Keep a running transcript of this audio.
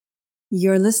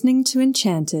You're listening to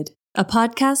Enchanted, a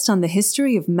podcast on the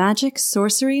history of magic,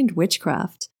 sorcery, and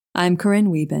witchcraft. I'm Corinne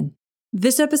Wieben.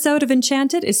 This episode of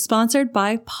Enchanted is sponsored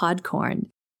by Podcorn.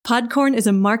 Podcorn is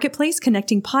a marketplace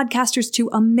connecting podcasters to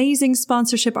amazing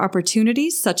sponsorship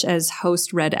opportunities such as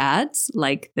host-read ads,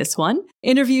 like this one,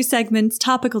 interview segments,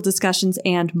 topical discussions,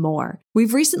 and more.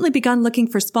 We've recently begun looking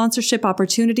for sponsorship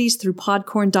opportunities through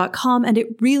podcorn.com, and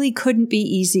it really couldn't be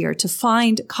easier to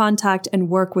find, contact, and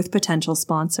work with potential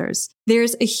sponsors.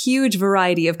 There's a huge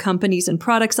variety of companies and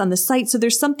products on the site, so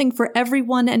there's something for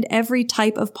everyone and every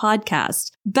type of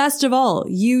podcast. Best of all,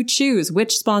 you choose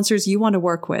which sponsors you want to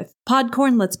work with.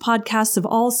 Podcorn lets podcasts of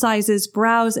all sizes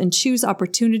browse and choose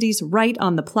opportunities right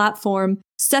on the platform,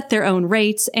 set their own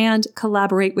rates, and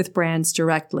collaborate with brands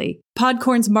directly.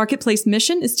 Podcorn's marketplace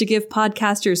mission is to give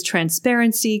podcasters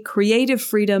transparency, creative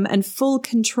freedom, and full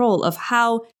control of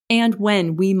how and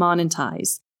when we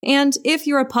monetize. And if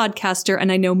you're a podcaster,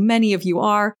 and I know many of you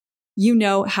are, you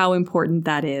know how important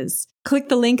that is. Click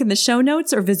the link in the show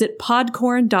notes or visit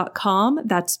podcorn.com,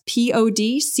 that's podcorn.com,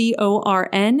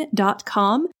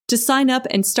 to sign up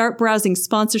and start browsing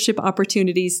sponsorship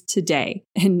opportunities today.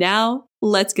 And now,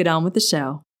 let's get on with the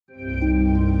show.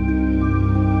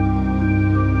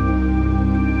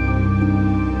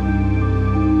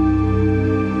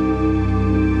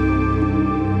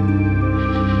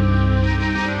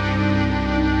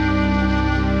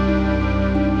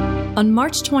 On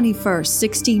March 21st,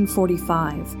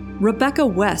 1645, Rebecca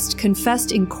West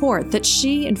confessed in court that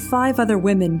she and 5 other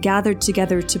women gathered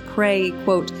together to pray,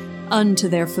 quote, unto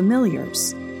their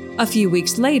familiars. A few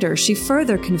weeks later, she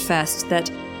further confessed that,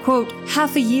 quote,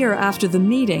 half a year after the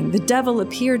meeting, the devil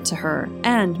appeared to her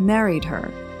and married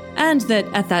her, and that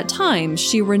at that time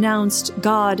she renounced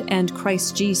God and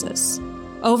Christ Jesus.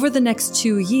 Over the next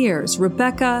 2 years,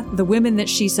 Rebecca, the women that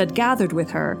she said gathered with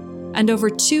her, and over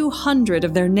 200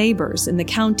 of their neighbors in the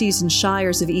counties and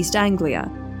shires of East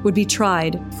Anglia would be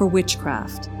tried for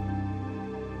witchcraft.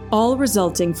 All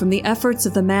resulting from the efforts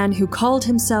of the man who called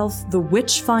himself the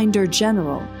Witchfinder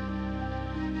General,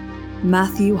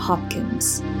 Matthew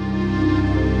Hopkins.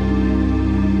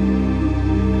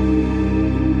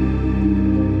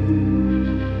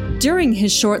 During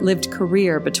his short-lived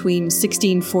career between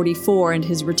 1644 and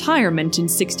his retirement in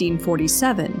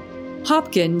 1647,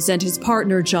 Hopkins and his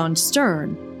partner John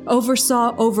Stern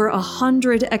oversaw over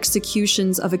 100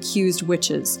 executions of accused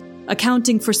witches,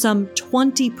 accounting for some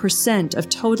 20% of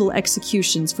total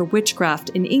executions for witchcraft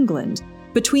in England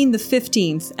between the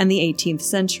 15th and the 18th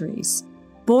centuries.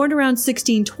 Born around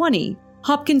 1620,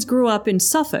 Hopkins grew up in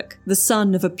Suffolk, the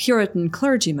son of a Puritan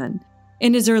clergyman.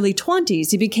 In his early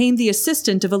 20s, he became the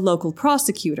assistant of a local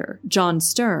prosecutor, John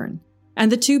Stern, and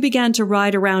the two began to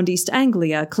ride around East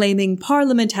Anglia claiming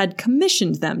Parliament had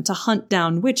commissioned them to hunt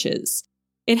down witches.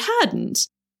 It hadn't,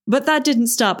 but that didn't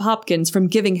stop Hopkins from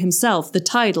giving himself the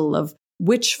title of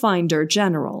Witchfinder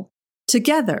General.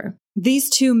 Together, these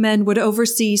two men would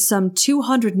oversee some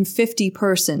 250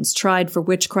 persons tried for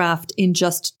witchcraft in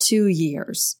just 2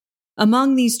 years.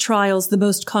 Among these trials, the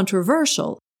most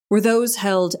controversial were those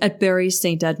held at Bury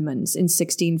St. Edmunds in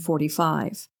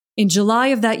 1645. In July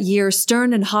of that year,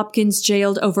 Stern and Hopkins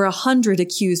jailed over 100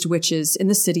 accused witches in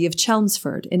the city of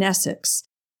Chelmsford in Essex,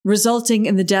 resulting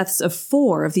in the deaths of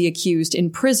 4 of the accused in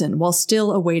prison while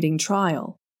still awaiting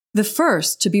trial. The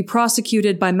first to be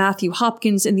prosecuted by Matthew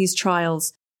Hopkins in these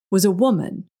trials was a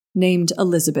woman named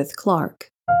Elizabeth Clark.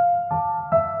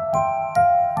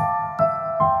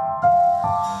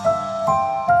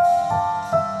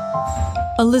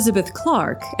 Elizabeth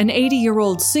Clark, an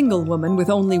 80-year-old single woman with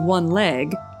only one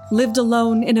leg, lived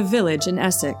alone in a village in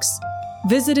Essex,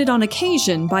 visited on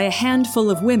occasion by a handful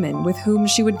of women with whom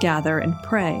she would gather and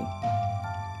pray.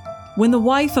 When the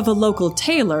wife of a local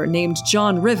tailor named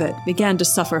John Rivet began to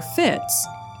suffer fits,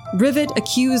 Rivet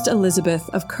accused Elizabeth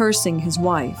of cursing his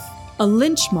wife. A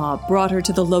lynch mob brought her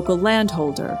to the local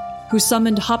landholder, who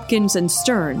summoned Hopkins and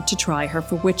Stern to try her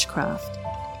for witchcraft.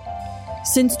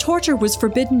 Since torture was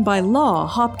forbidden by law,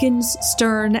 Hopkins,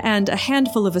 Stern, and a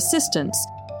handful of assistants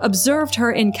observed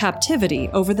her in captivity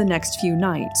over the next few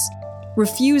nights,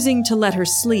 refusing to let her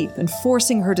sleep and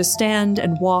forcing her to stand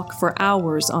and walk for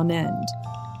hours on end.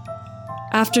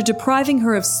 After depriving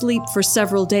her of sleep for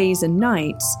several days and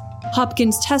nights,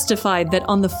 Hopkins testified that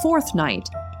on the 4th night,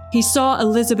 he saw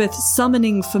Elizabeth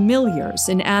summoning familiars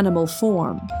in animal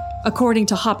form. According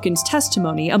to Hopkins'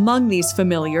 testimony, among these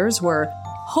familiars were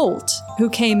Holt, who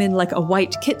came in like a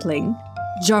white kitling,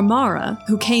 Jarmara,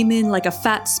 who came in like a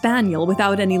fat spaniel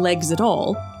without any legs at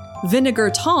all, Vinegar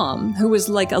Tom, who was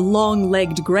like a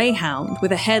long-legged greyhound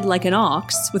with a head like an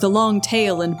ox, with a long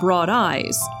tail and broad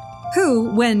eyes, who,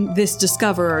 when this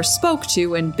discoverer spoke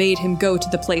to and bade him go to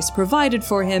the place provided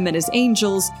for him and his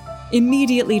angels,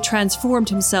 immediately transformed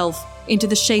himself into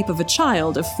the shape of a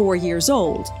child of 4 years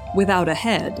old, without a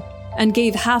head, and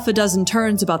gave 6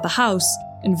 turns about the house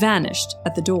and vanished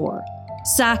at the door.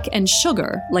 Sack and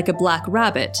sugar like a black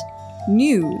rabbit,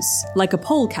 news like a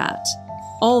polecat,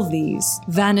 all these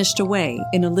vanished away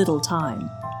in a little time.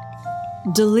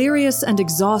 Delirious and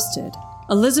exhausted,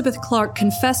 Elizabeth Clark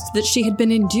confessed that she had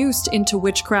been induced into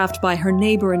witchcraft by her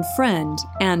neighbor and friend,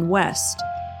 Anne West.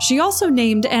 She also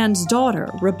named Anne's daughter,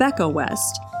 Rebecca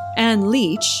West, Anne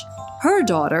Leach, her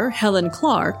daughter, Helen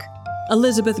Clark,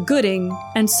 Elizabeth Gooding,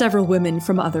 and several women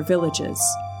from other villages.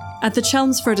 At the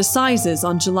Chelmsford Assizes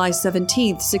on July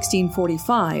 17,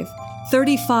 1645,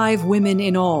 35 women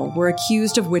in all were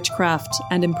accused of witchcraft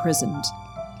and imprisoned.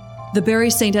 The Bury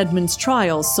St. Edmunds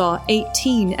trials saw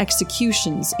 18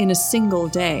 executions in a single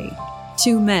day,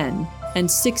 2 men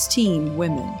and 16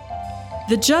 women.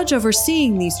 The judge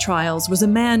overseeing these trials was a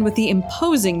man with the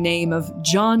imposing name of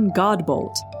John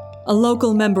Godbolt, a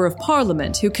local member of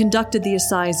Parliament who conducted the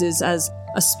assizes as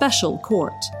a special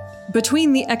court.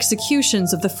 Between the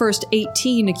executions of the first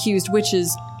 18 accused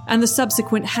witches and the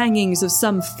subsequent hangings of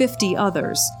some 50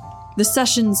 others, the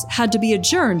sessions had to be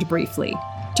adjourned briefly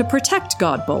to protect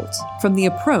Godbolt from the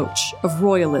approach of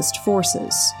royalist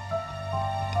forces.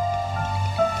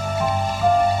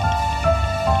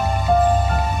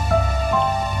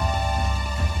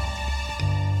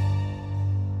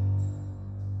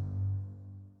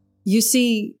 You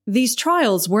see, these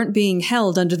trials weren't being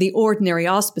held under the ordinary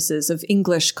auspices of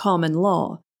English common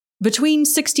law. Between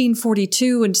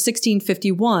 1642 and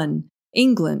 1651,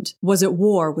 England was at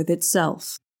war with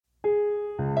itself.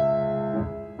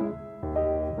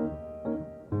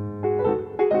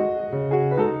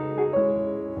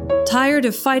 Tired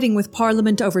of fighting with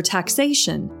Parliament over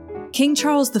taxation, King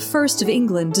Charles I of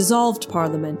England dissolved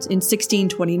Parliament in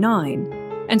 1629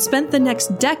 and spent the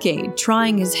next decade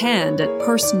trying his hand at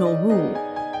personal rule.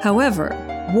 However,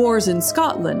 wars in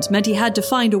Scotland meant he had to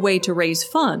find a way to raise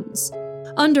funds.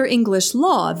 Under English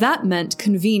law, that meant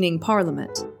convening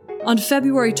Parliament. On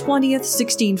February 20th,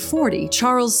 1640,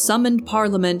 Charles summoned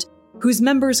Parliament, whose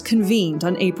members convened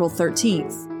on April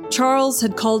 13th. Charles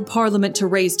had called Parliament to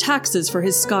raise taxes for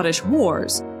his Scottish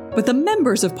wars, but the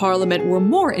members of Parliament were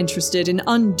more interested in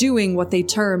undoing what they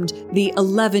termed the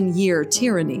 11-year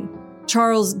tyranny.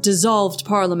 Charles dissolved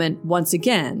Parliament once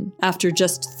again after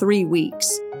just 3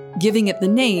 weeks, giving it the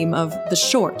name of the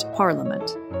Short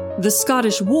Parliament. The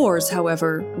Scottish Wars,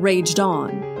 however, raged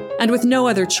on, and with no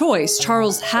other choice,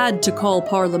 Charles had to call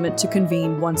Parliament to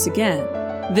convene once again.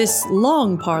 This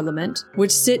Long Parliament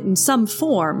would sit in some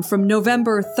form from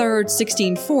November 3rd,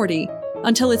 1640,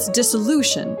 until its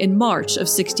dissolution in March of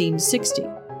 1660.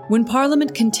 When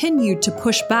Parliament continued to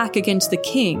push back against the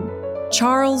king,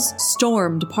 Charles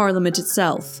stormed Parliament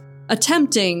itself,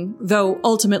 attempting, though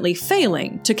ultimately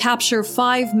failing, to capture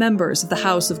 5 members of the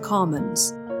House of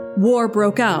Commons. War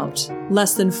broke out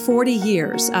less than 40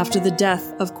 years after the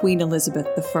death of Queen Elizabeth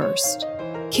I.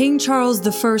 King Charles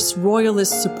I's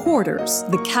royalist supporters,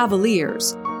 the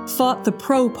Cavaliers, fought the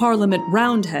pro-Parliament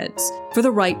Roundheads for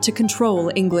the right to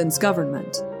control England's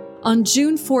government. On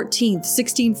June 14,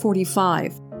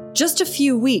 1645, just a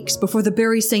few weeks before the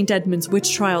Bury St. Edmunds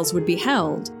witch trials would be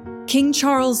held, King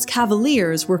Charles'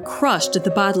 Cavaliers were crushed at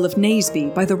the Battle of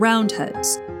Naseby by the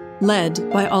Roundheads, led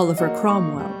by Oliver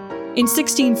Cromwell. In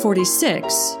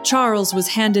 1646, Charles was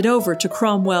handed over to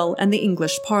Cromwell and the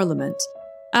English Parliament.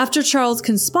 After Charles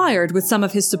conspired with some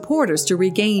of his supporters to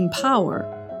regain power,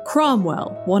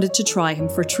 Cromwell wanted to try him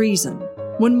for treason.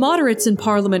 When moderates in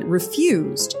Parliament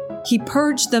refused, he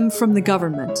purged them from the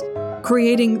government,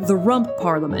 creating the Rump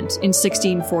Parliament in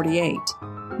 1648.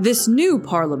 This new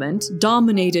Parliament,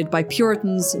 dominated by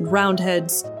Puritans and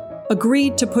Roundheads,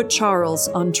 agreed to put Charles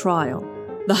on trial.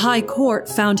 The High Court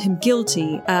found him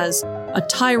guilty as a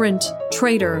tyrant,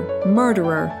 traitor,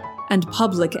 murderer, and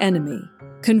public enemy.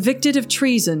 Convicted of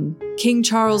treason, King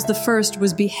Charles I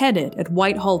was beheaded at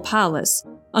Whitehall Palace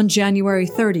on January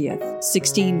 30th,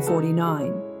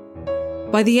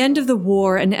 1649. By the end of the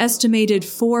war, an estimated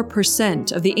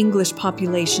 4% of the English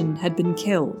population had been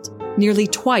killed, nearly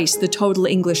twice the total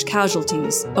English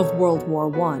casualties of World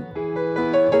War I.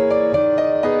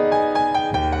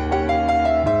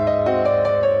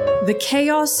 The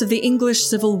chaos of the English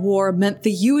Civil War meant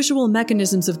the usual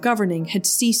mechanisms of governing had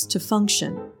ceased to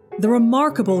function. The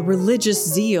remarkable religious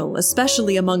zeal,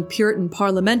 especially among Puritan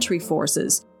parliamentary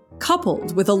forces,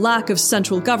 coupled with a lack of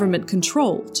central government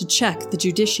control to check the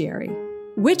judiciary.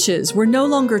 Witches were no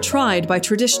longer tried by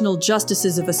traditional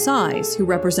justices of assize who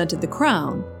represented the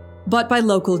crown, but by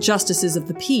local justices of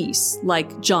the peace,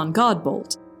 like John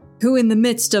Godbolt, who in the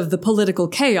midst of the political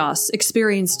chaos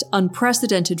experienced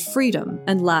unprecedented freedom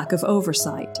and lack of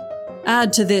oversight.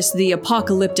 Add to this the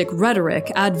apocalyptic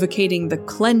rhetoric advocating the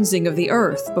cleansing of the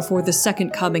earth before the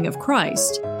second coming of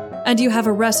Christ, and you have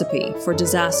a recipe for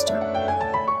disaster.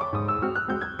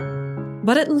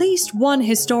 But at least one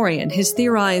historian has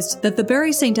theorized that the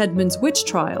Bury St. Edmunds witch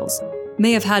trials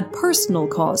may have had personal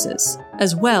causes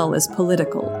as well as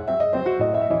political.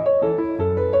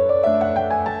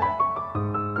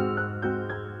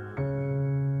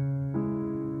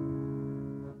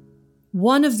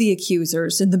 One of the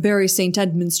accusers in the Bury St.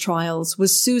 Edmunds trials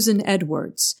was Susan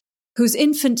Edwards, whose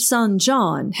infant son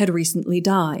John had recently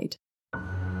died.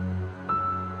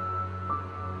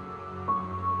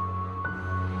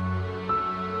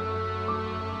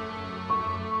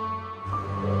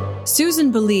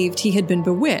 Susan believed he had been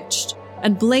bewitched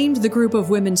and blamed the group of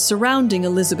women surrounding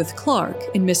Elizabeth Clark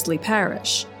in Mistley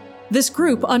Parish. This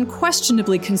group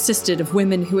unquestionably consisted of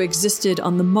women who existed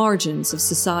on the margins of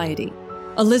society.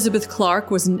 Elizabeth Clark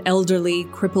was an elderly,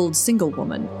 crippled single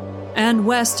woman. Anne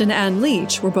West and Anne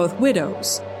Leach were both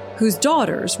widows, whose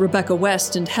daughters, Rebecca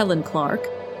West and Helen Clark,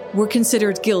 were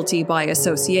considered guilty by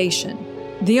association.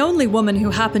 The only woman who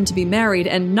happened to be married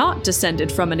and not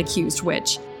descended from an accused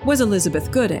witch was Elizabeth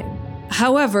Gooding.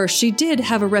 However, she did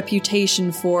have a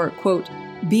reputation for, quote,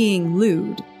 being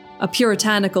lewd, a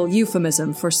puritanical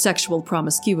euphemism for sexual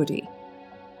promiscuity.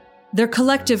 Their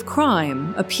collective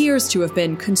crime appears to have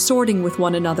been consorting with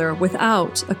one another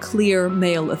without a clear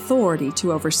male authority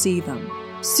to oversee them.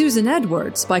 Susan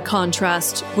Edwards, by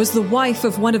contrast, was the wife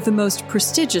of one of the most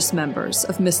prestigious members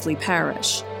of Mistley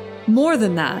Parish. More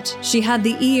than that, she had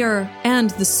the ear and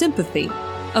the sympathy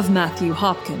of Matthew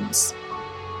Hopkins.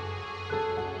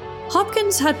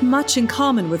 Hopkins had much in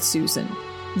common with Susan.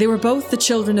 They were both the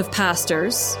children of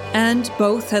pastors, and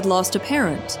both had lost a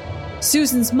parent.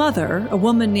 Susan's mother, a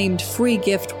woman named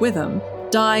Freegift Witham,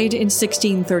 died in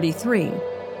 1633,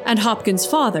 and Hopkins'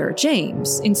 father,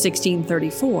 James, in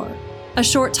 1634. A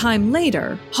short time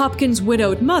later, Hopkins'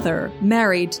 widowed mother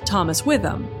married Thomas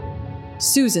Witham,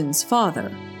 Susan's father.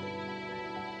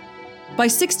 By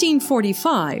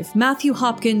 1645, Matthew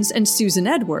Hopkins and Susan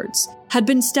Edwards had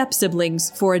been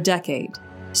step-siblings for a decade.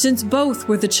 Since both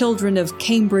were the children of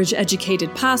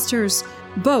Cambridge-educated pastors,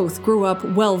 both grew up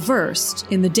well-versed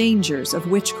in the dangers of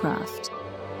witchcraft.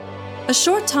 A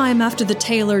short time after the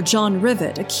tailor John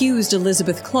Rivet accused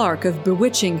Elizabeth Clark of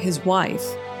bewitching his wife,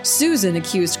 Susan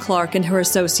accused Clark and her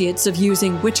associates of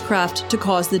using witchcraft to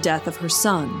cause the death of her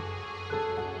son.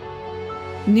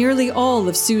 Nearly all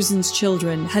of Susan's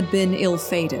children had been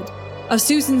ill-fated. Of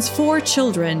Susan's 4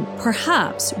 children,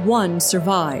 perhaps one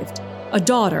survived, a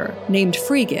daughter named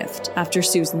Freegift after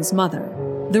Susan's mother.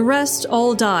 The rest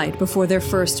all died before their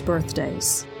first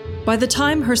birthdays. By the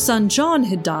time her son John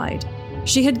had died,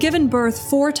 she had given birth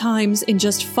 4 times in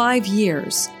just 5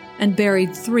 years and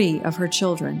buried 3 of her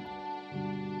children.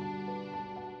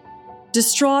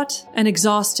 Distraught and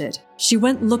exhausted, she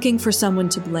went looking for someone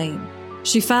to blame.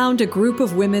 She found a group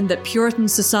of women that Puritan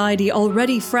society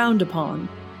already frowned upon,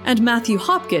 and Matthew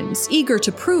Hopkins, eager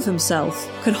to prove himself,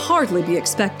 could hardly be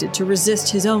expected to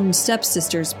resist his own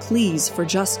stepsister's pleas for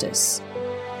justice.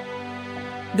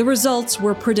 The results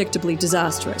were predictably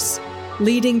disastrous,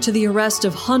 leading to the arrest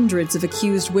of hundreds of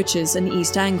accused witches in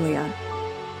East Anglia.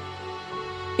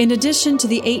 In addition to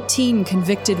the 18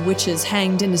 convicted witches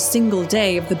hanged in a single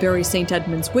day of the Bury St.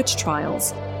 Edmunds witch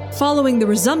trials, following the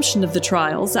resumption of the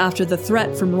trials after the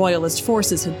threat from royalist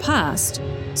forces had passed,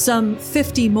 some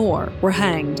 50 more were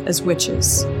hanged as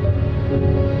witches.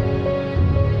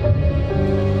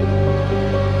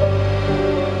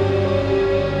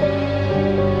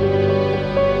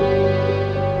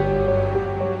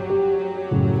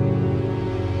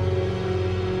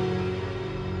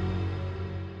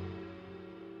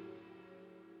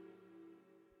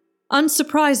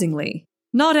 Unsurprisingly,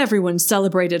 not everyone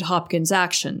celebrated Hopkins'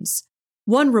 actions.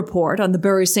 One report on the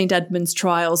Bury St. Edmunds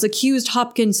trials accused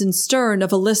Hopkins and Stern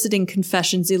of eliciting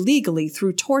confessions illegally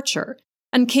through torture,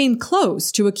 and came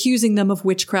close to accusing them of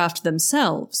witchcraft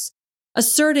themselves,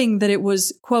 asserting that it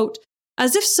was, quote,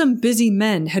 as if some busy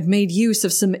men had made use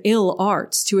of some ill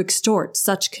arts to extort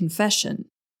such confession.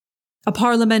 A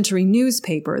parliamentary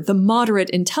newspaper, the Moderate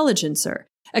Intelligencer,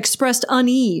 expressed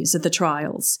unease at the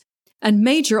trials, and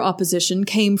major opposition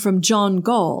came from John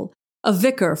Gall, a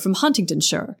vicar from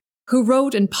Huntingdonshire, who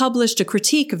wrote and published a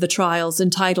critique of the trials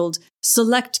entitled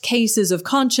Select Cases of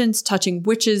Conscience Touching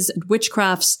Witches and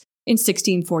Witchcrafts in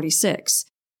 1646,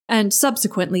 and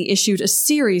subsequently issued a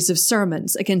series of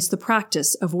sermons against the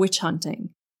practice of witch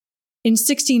hunting. In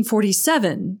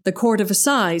 1647, the Court of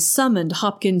Assize summoned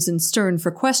Hopkins and Stern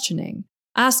for questioning,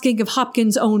 asking if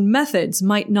Hopkins' own methods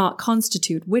might not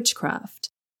constitute witchcraft.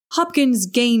 Hopkins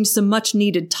gained some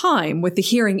much-needed time with the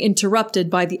hearing interrupted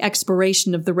by the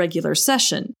expiration of the regular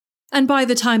session, and by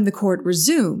the time the court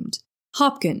resumed,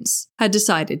 Hopkins had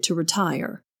decided to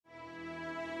retire.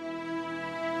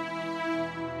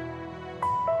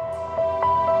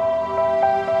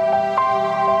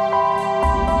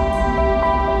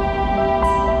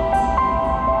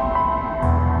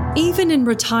 Even in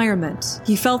retirement,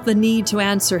 he felt the need to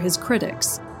answer his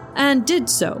critics, and did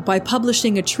so by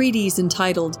publishing a treatise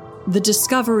entitled The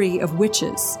Discovery of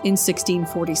Witches in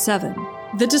 1647.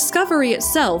 The discovery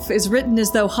itself is written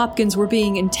as though Hopkins were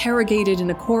being interrogated in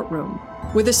a courtroom,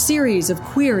 with a series of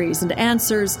queries and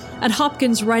answers, and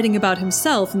Hopkins writing about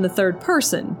himself in the third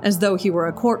person, as though he were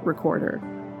a court recorder.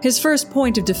 His first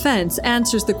point of defense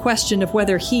answers the question of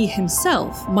whether he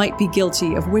himself might be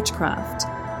guilty of witchcraft.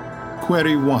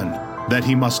 Query 1. That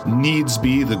he must needs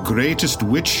be the greatest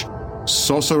witch,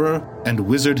 sorcerer, and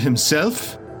wizard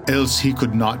himself, else he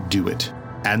could not do it.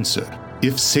 Answer.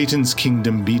 If Satan's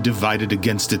kingdom be divided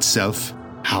against itself,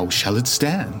 how shall it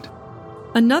stand?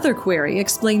 Another query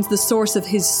explains the source of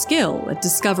his skill at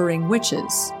discovering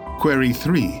witches. Query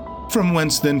 3. From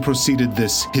whence then proceeded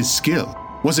this his skill?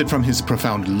 Was it from his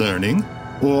profound learning,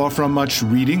 or from much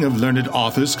reading of learned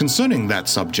authors concerning that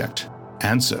subject?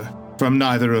 Answer. From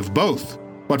neither of both,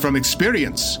 but from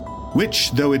experience, which,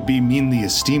 though it be meanly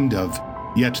esteemed of,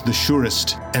 yet the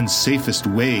surest and safest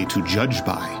way to judge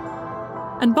by.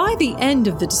 And by the end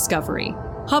of the discovery,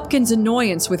 Hopkins'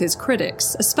 annoyance with his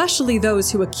critics, especially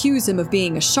those who accuse him of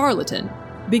being a charlatan,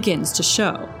 begins to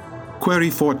show.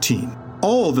 Query 14.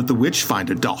 All that the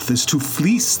witch-finder doth is to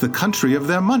fleece the country of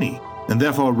their money, and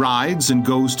therefore rides and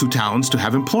goes to towns to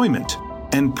have employment,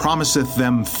 and promiseth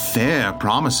them fair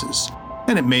promises,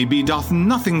 and it may be doth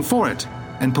nothing for it,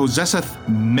 and possesseth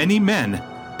many men,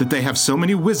 that they have so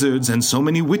many wizards and so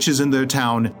many witches in their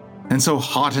town, and so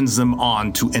heartens them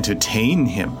on to entertain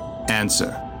him.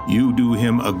 Answer. You do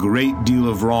him a great deal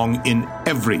of wrong in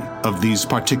every of these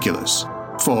particulars.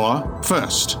 For,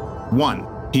 first,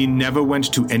 1. He never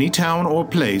went to any town or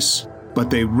place, but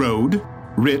they rode,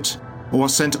 writ, or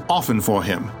sent often for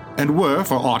him, and were,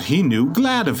 for aught he knew,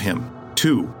 glad of him.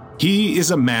 2. He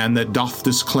is a man that doth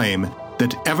disclaim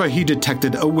that ever he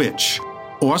detected a witch,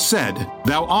 or said,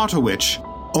 Thou art a witch,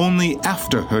 only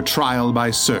after her trial by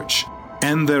search,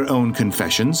 and their own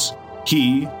confessions,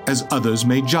 he, as others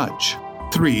may judge.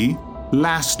 3.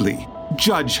 Lastly,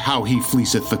 judge how he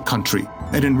fleeceth the country,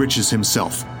 and enriches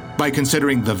himself, by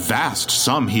considering the vast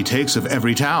sum he takes of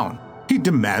every town. He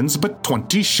demands but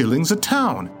 20 shillings a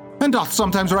town, and doth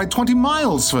sometimes ride 20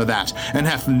 miles for that, and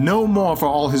hath no more for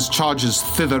all his charges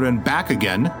thither and back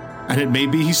again, and it may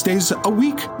be he stays a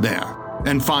week there,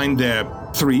 and find there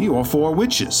 3 or 4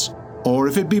 witches, or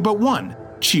if it be but 1,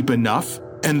 cheap enough,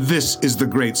 and this is the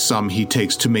great sum he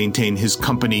takes to maintain his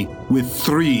company with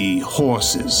 3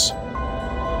 horses.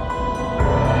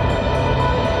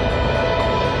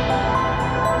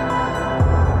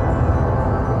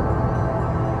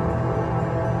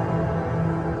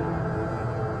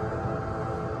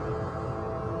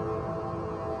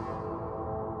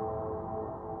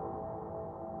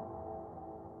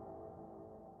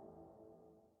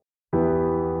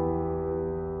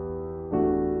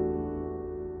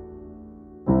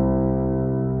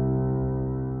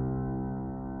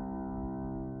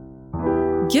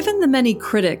 Given the many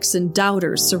critics and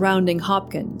doubters surrounding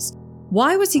Hopkins,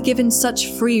 why was he given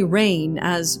such free rein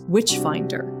as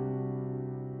witchfinder?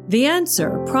 The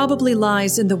answer probably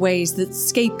lies in the ways that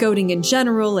scapegoating in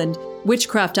general and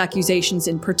witchcraft accusations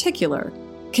in particular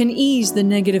can ease the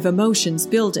negative emotions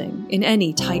building in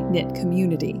any tight-knit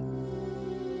community.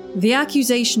 The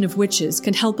accusation of witches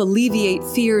can help alleviate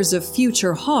fears of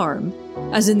future harm,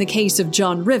 as in the case of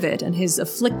John Rivet and his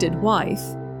afflicted wife,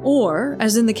 or,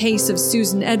 as in the case of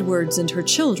Susan Edwards and her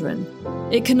children,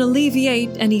 it can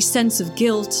alleviate any sense of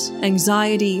guilt,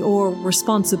 anxiety, or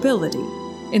responsibility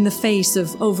in the face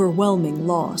of overwhelming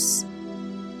loss.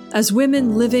 As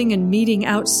women living and meeting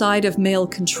outside of male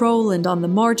control and on the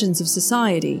margins of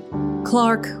society,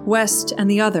 Clark, West,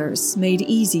 and the others made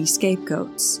easy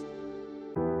scapegoats.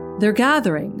 Their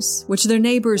gatherings, which their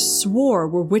neighbors swore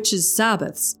were witches'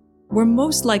 Sabbaths, were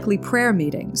most likely prayer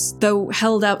meetings, though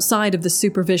held outside of the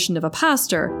supervision of a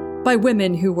pastor by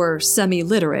women who were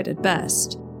semi-literate at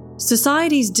best.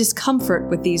 Society's discomfort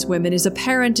with these women is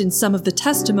apparent in some of the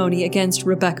testimony against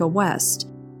Rebecca West,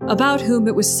 about whom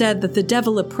it was said that the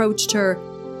devil approached her,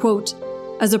 quote,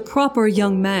 as a proper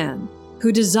young man,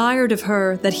 who desired of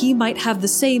her that he might have the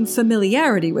same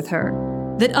familiarity with her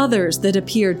that others that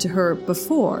appeared to her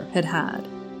before had had.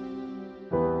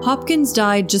 Hopkins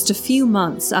died just a few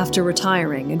months after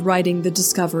retiring and writing The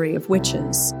Discovery of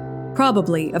Witches,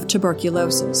 probably of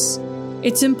tuberculosis.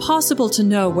 It's impossible to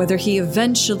know whether he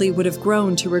eventually would have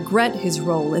grown to regret his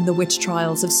role in the witch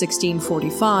trials of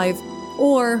 1645,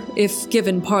 or, if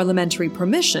given parliamentary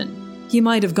permission, he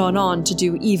might have gone on to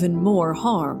do even more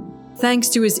harm. Thanks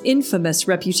to his infamous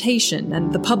reputation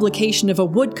and the publication of a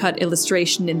woodcut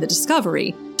illustration in The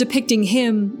Discovery, depicting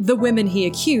him, the women he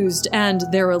accused, and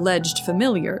their alleged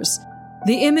familiars,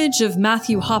 the image of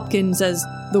Matthew Hopkins as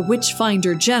the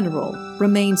Witchfinder General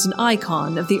remains an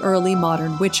icon of the early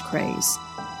modern witch craze.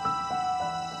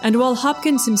 And while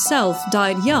Hopkins himself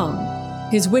died young,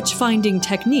 his witch-finding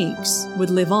techniques would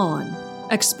live on,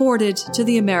 exported to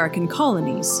the American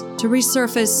colonies to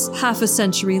resurface half a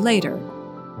century later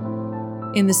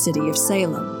in the city of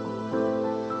Salem.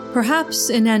 Perhaps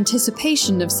in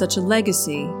anticipation of such a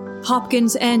legacy,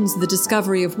 Hopkins ends The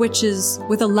Discovery of Witches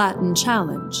with a Latin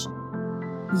challenge: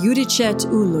 Judicet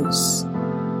ullus.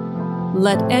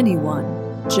 Let anyone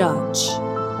judge.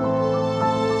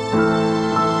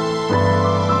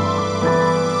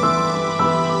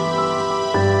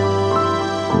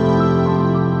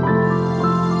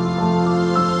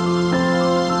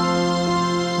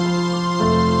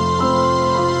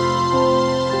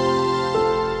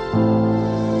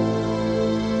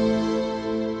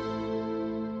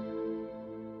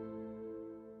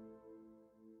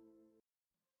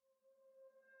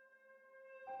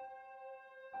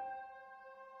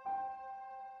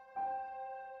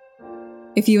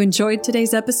 If you enjoyed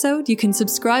today's episode, you can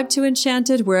subscribe to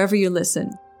Enchanted wherever you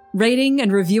listen. Rating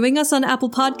and reviewing us on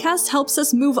Apple Podcasts helps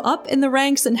us move up in the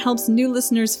ranks and helps new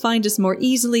listeners find us more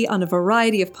easily on a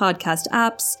variety of podcast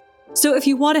apps. So if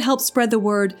you want to help spread the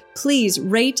word, please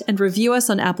rate and review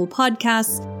us on Apple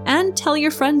Podcasts and tell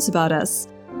your friends about us.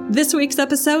 This week's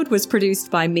episode was produced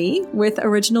by me, with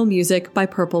original music by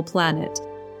Purple Planet.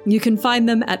 You can find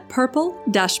them at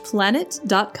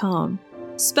purple-planet.com.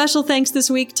 Special thanks this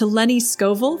week to Lenny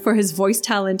Scoville for his voice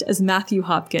talent as Matthew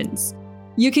Hopkins.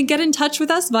 You can get in touch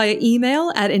with us via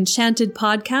email at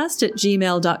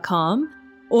enchantedpodcast@gmail.com,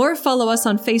 or follow us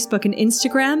on Facebook and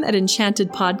Instagram at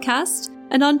Enchanted Podcast,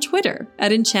 and on Twitter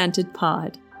at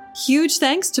EnchantedPod. Huge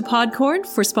thanks to Podcorn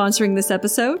for sponsoring this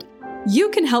episode. You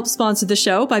can help sponsor the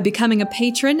show by becoming a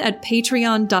patron at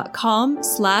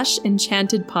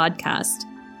patreon.com/enchantedpodcast.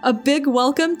 A big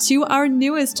welcome to our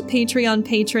newest Patreon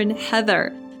patron,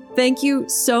 Heather. Thank you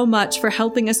so much for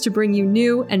helping us to bring you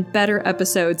new and better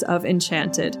episodes of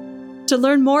Enchanted. To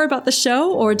learn more about the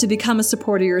show or to become a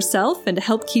supporter yourself and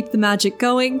help keep the magic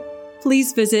going,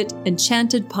 please visit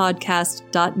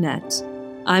enchantedpodcast.net.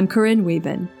 I'm Corinne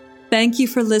Wieben. Thank you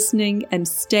for listening and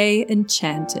stay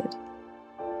enchanted.